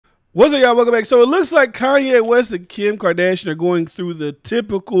What's up, y'all? Welcome back. So it looks like Kanye West and Kim Kardashian are going through the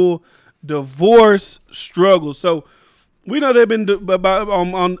typical divorce struggle. So we know they've been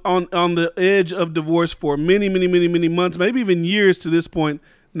on the edge of divorce for many months, maybe even years to this point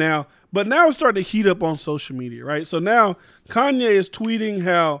now. But now it's starting to heat up on social media, right? So now Kanye is tweeting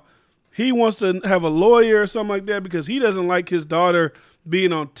how he wants to have a lawyer or something like that because he doesn't like his daughter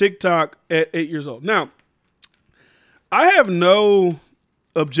being on TikTok at 8 years old. Now, I have no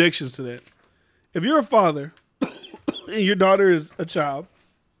objections to that. If you're a father and your daughter is a child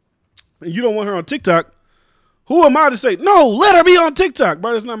and you don't want her on TikTok, who am I to say, no, let her be on TikTok?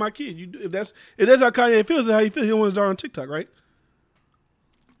 Bro, that's not my kid. If that's how Kanye feels, that's how he feels. He don't want his daughter on TikTok, right?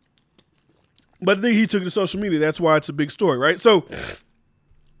 But I think he took it to social media. That's why it's a big story, right? So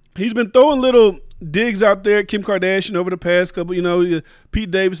he's been throwing little digs out there at Kim Kardashian over the past couple, Pete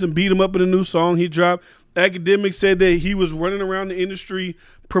Davidson beat him up in a new song he dropped. Academics said that he was running around the industry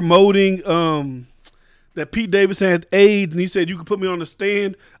promoting that Pete Davidson had AIDS, and he said, you can put me on the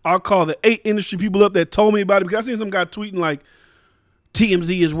stand. I'll call the 8 industry people up that told me about it. Because I seen some guy tweeting like,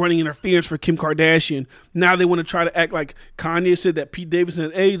 TMZ is running interference for Kim Kardashian. Now they want to try to act like Kanye said that Pete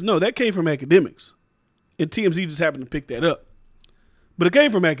Davidson had AIDS. No, that came from academics. And TMZ just happened to pick that up. But it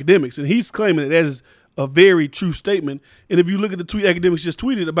came from academics, and he's claiming that is a very true statement. And if you look at the tweet academics just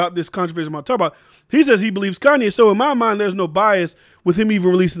tweeted about this controversy I'm talking about, he says he believes Kanye. So in my mind, there's no bias with him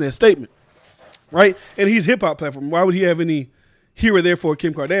even releasing that statement, right? And he's hip hop platform. Why would he have any here or there for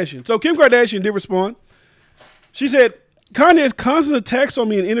Kim Kardashian? So Kim Kardashian did respond. She said, Kanye's constant attacks on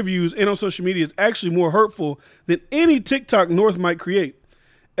me in interviews and on social media is actually more hurtful than any TikTok North might create.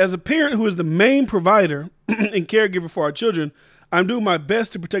 As a parent who is the main provider and caregiver for our children, I'm doing my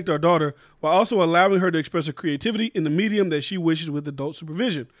best to protect our daughter while also allowing her to express her creativity in the medium that she wishes with adult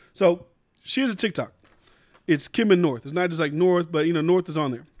supervision. So she has a TikTok. It's Kim and North. It's not just like North, but North is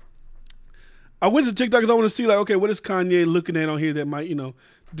on there. I went to TikTok because I want to see like, okay, what is Kanye looking at on here that might,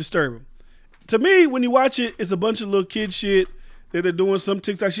 disturb him? To me, when you watch it, it's a bunch of little kid shit that they're doing. Some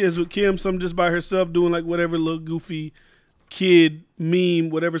TikTok she has with Kim, some just by herself doing like whatever little goofy kid meme,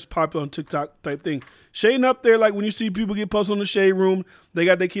 whatever's popular on TikTok type thing. Shading up there, like when you see people get posted on the shade room, they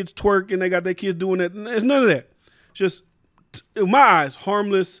got their kids twerking, they got their kids doing that. It's none of that. Just, in my eyes,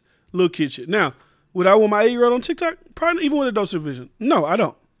 harmless little kid shit. Now, would I want my 8-year-old on TikTok? Probably even with adult supervision. No, I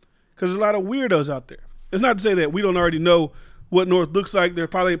don't. Because there's a lot of weirdos out there. It's not to say that we don't already know what North looks like. There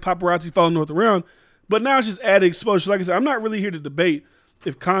probably ain't paparazzi following North around. But now it's just added exposure. Like I said, I'm not really here to debate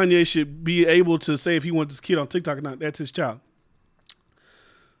if Kanye should be able to say if he wants his kid on TikTok or not. That's his child.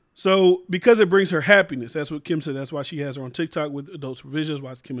 So because it brings her happiness, that's what Kim said. That's why she has her on TikTok with adult supervision. That's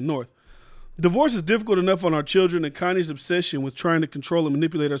why it's Kim and North. Divorce is difficult enough on our children, and Kanye's obsession with trying to control and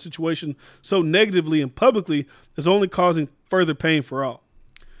manipulate our situation so negatively and publicly is only causing further pain for all.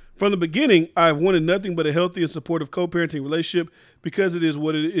 From the beginning, I have wanted nothing but a healthy and supportive co-parenting relationship because it is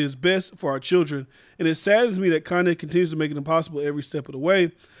what it is best for our children, and it saddens me that Kanye continues to make it impossible every step of the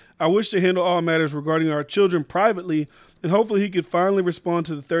way. I wish to handle all matters regarding our children privately, and hopefully he could finally respond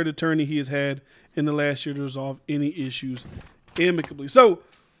to the third attorney he has had in the last year to resolve any issues amicably. So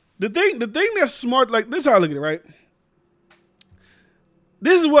the thing that's smart, like this is how I look at it, right?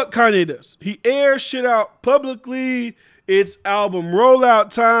 This is what Kanye does. He airs shit out publicly. It's album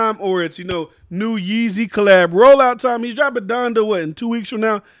rollout time, or it's, new Yeezy collab rollout time. He's dropping Donda, what, in 2 weeks from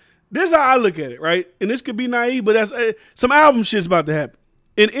now? This is how I look at it, right? And this could be naive, but that's some album shit's about to happen.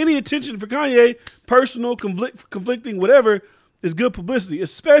 And any attention for Kanye, personal, conflicting, whatever, is good publicity,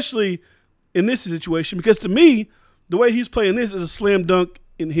 especially in this situation. Because to me, the way he's playing this is a slam dunk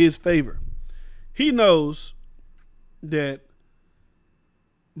in his favor. He knows that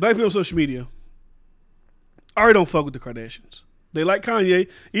black people on social media already don't fuck with the Kardashians. They like Kanye.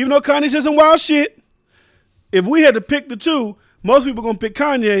 Even though Kanye says some wild shit, if we had to pick the two, most people are going to pick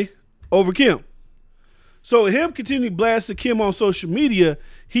Kanye over Kim. So him continuing blasting Kim on social media,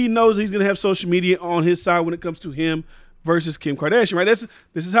 he knows he's going to have social media on his side when it comes to him versus Kim Kardashian, right? This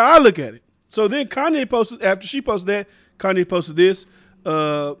is how I look at it. So then Kanye posted, after she posted that, Kanye posted this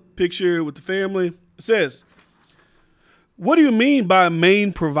picture with the family. It says, "What do you mean by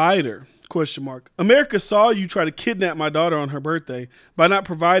main provider? Question mark. America saw you try to kidnap my daughter on her birthday by not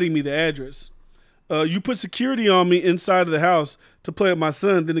providing me the address. You put security on me inside of the house to play with my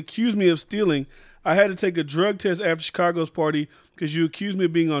son, then accused me of stealing. I had to take a drug test after Chicago's party because you accused me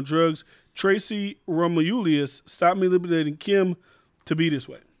of being on drugs. Tracy Romulius stopped me liberating Kim to be this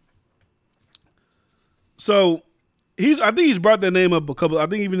way." So I think he's brought that name up a couple. I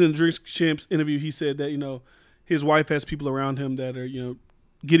think even in the Drinks Champs interview, he said that, his wife has people around him that are,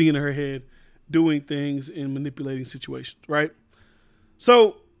 getting into her head, doing things and manipulating situations, right?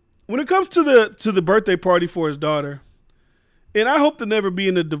 So when it comes to the birthday party for his daughter, and I hope to never be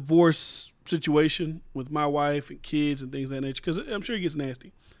in a divorce situation with my wife and kids and things of that nature, because I'm sure it gets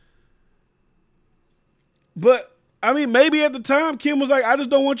nasty. But I mean, maybe at the time Kim was like, I just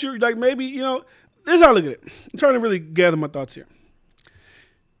don't want you, like, maybe, you know, this is how I look at it. I'm trying to really gather my thoughts here.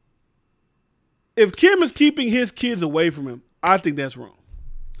 If Kim is keeping his kids away from him, I think that's wrong.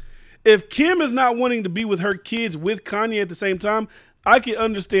 If Kim is not wanting to be with her kids with Kanye at the same time, I can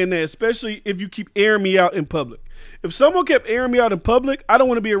understand that, especially if you keep airing me out in public. If someone kept airing me out in public, I don't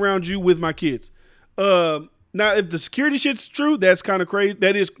want to be around you with my kids. Now, if the security shit's true, that's kind of crazy.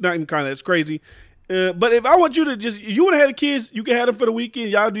 That is not even kind of, that's crazy. But if I want you to just, if you want to have the kids, you can have them for the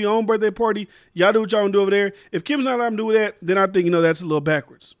weekend. Y'all do your own birthday party. Y'all do what y'all want to do over there. If Kim's not allowed to do that, then I think, you know, that's a little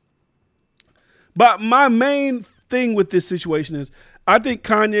backwards. But my main thing with this situation is I think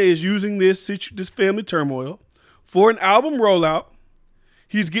Kanye is using this family turmoil for an album rollout.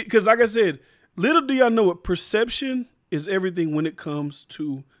 Because like I said, little do y'all know it, perception is everything when it comes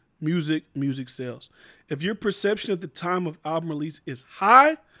to music sales. If your perception at the time of album release is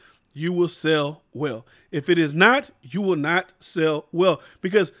high, you will sell well. If it is not, you will not sell well.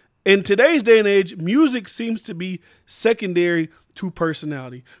 Because in today's day and age, music seems to be secondary to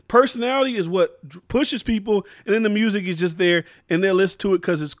personality. Personality is what pushes people, and then the music is just there, and they'll listen to it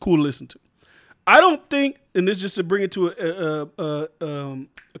because it's cool to listen to. I don't think, and this just to bring it to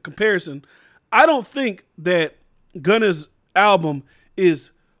a comparison, I don't think that Gunna's album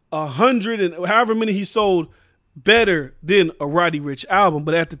is 100 and however many he sold better than a Roddy Ricch album.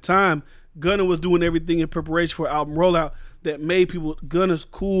 But at the time, Gunna was doing everything in preparation for album rollout that made people, Gunna's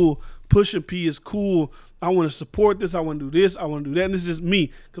cool, Pusha P is cool, I want to support this, I want to do this, I want to do that. And this is just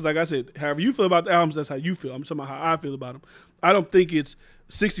me. Because like I said, however you feel about the albums, that's how you feel. I'm talking about how I feel about them. I don't think it's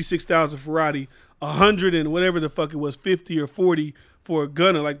 66,000 for Roddy, 100 and whatever the fuck it was, 50 or 40 for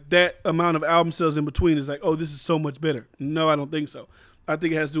Gunna. Like that amount of album sales in between is like, oh, this is so much better. No, I don't think so. I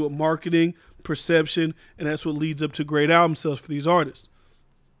think it has to do with marketing, perception, and that's what leads up to great album sales for these artists.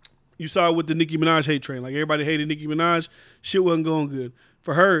 You saw it with the Nicki Minaj hate train. Like everybody hated Nicki Minaj. Shit wasn't going good.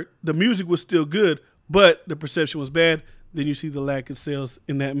 For her, the music was still good, but the perception was bad. Then you see the lack of sales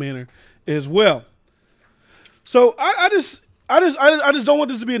in that manner as well. So I just don't want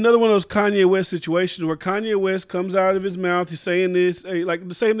this to be another one of those Kanye West situations where Kanye West comes out of his mouth, he's saying this, like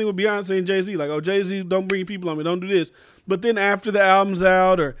the same thing with Beyonce and Jay-Z, like, oh, Jay-Z, don't bring people on me, don't do this. But then after the album's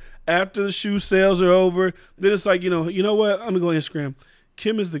out or after the shoe sales are over, then it's like, you know what? I'm gonna go on Instagram.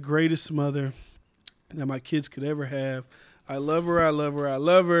 Kim is the greatest mother that my kids could ever have. I love her, I love her, I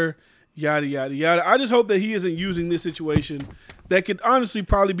love her, yada, yada, yada. I just hope that he isn't using this situation that could honestly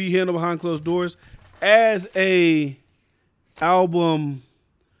probably be handled behind closed doors as a album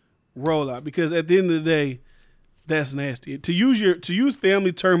rollout, because at the end of the day, that's nasty. To use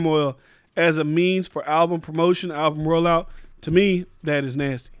family turmoil as a means for album promotion, album rollout, to me, that is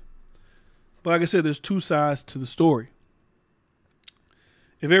nasty. But like I said, there's two sides to the story.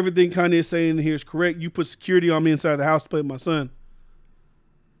 If everything Kanye is saying here is correct, you put security on me inside the house to play with my son.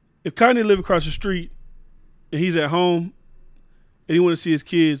 If Kanye live across the street and he's at home and he want to see his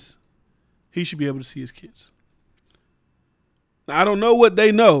kids, he should be able to see his kids. Now, I don't know what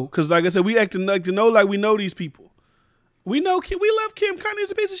they know, because like I said, we acting like to know like we know these people. We know Kim, we love Kim.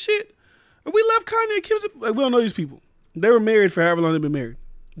 Kanye's a piece of shit. We love Kanye. Kim's like, we don't know these people. They were married for however long they've been married.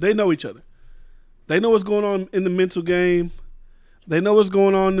 They know each other. They know what's going on in the mental game. They know what's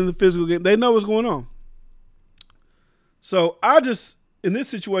going on in the physical game. They know what's going on. So I just, in this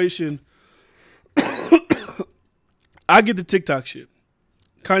situation, I get the TikTok shit.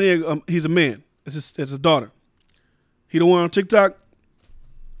 Kanye, he's a man. It's his daughter. He don't want on TikTok.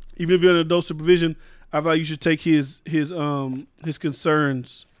 Even if you're under adult supervision, I feel like you should take his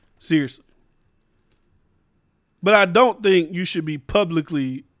concerns seriously. But I don't think you should be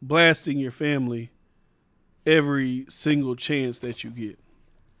publicly blasting your family every single chance that you get.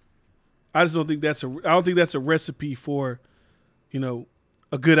 I just don't think that's a recipe for,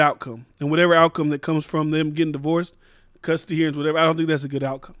 a good outcome. And whatever outcome that comes from them getting divorced, custody hearings, whatever, I don't think that's a good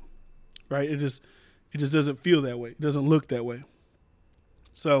outcome. Right? It just doesn't feel that way. It doesn't look that way.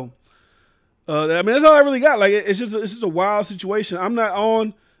 So, that's all I really got. Like, it's just a wild situation. I'm not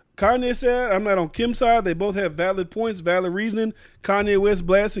on Kanye's side. I'm not on Kim's side. They both have valid points, valid reasoning. Kanye West,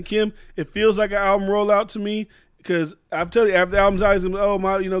 BLASTS, and Kim. It feels like an album rollout to me, because I'm telling you, after the album's out, he's gonna be, oh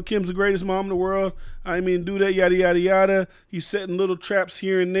my, Kim's the greatest mom in the world. I mean, do that, yada yada yada. He's setting little traps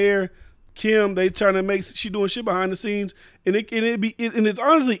here and there. Kim, they trying to make she doing shit behind the scenes, and it's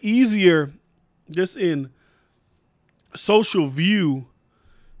honestly easier, just in social view,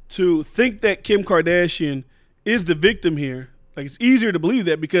 to think that Kim Kardashian is the victim here. Like, it's easier to believe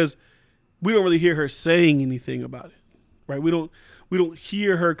that because we don't really hear her saying anything about it, right? We don't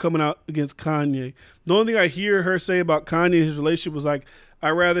hear her coming out against Kanye. The only thing I hear her say about Kanye and his relationship was like, I'd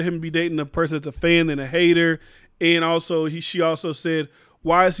rather him be dating a person that's a fan than a hater. And also, she also said,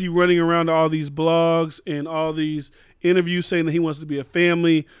 why is he running around to all these blogs and all these interviews saying that he wants to be a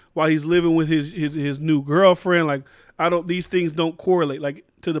family while he's living with his new girlfriend? Like, these things don't correlate. Like,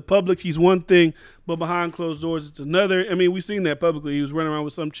 to the public, he's one thing, but behind closed doors, it's another. I mean, we've seen that publicly. He was running around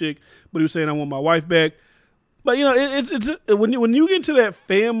with some chick, but he was saying, I want my wife back. But, you know, it's when you get into that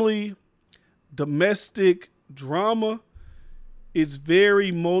family, domestic drama, it's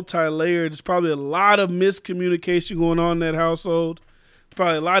very multi-layered. There's probably a lot of miscommunication going on in that household. There's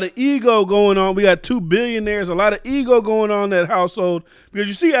probably a lot of ego going on. We got 2 billionaires, a lot of ego going on in that household. Because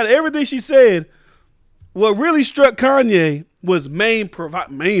you see, out of everything she said, what really struck Kanye was main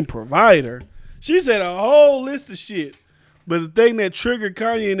provider. She said a whole list of shit. But the thing that triggered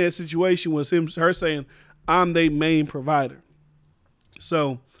Kanye in that situation was her saying, I'm their main provider.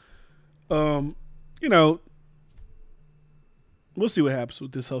 So, you know, we'll see what happens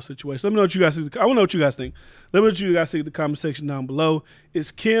with this whole situation. Let me know what you guys think. I want to know what you guys think. Let me know what you guys think in the comment section down below.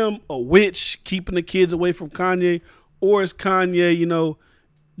 Is Kim a witch keeping the kids away from Kanye? Or is Kanye, you know,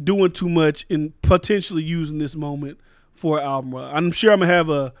 doing too much and potentially using this moment for an album? I'm sure I'm going to have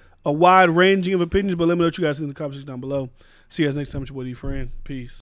a wide ranging of opinions, but let me know what you guys think in the comment section down below. See you guys next time. It's your boy D-Friend. Peace.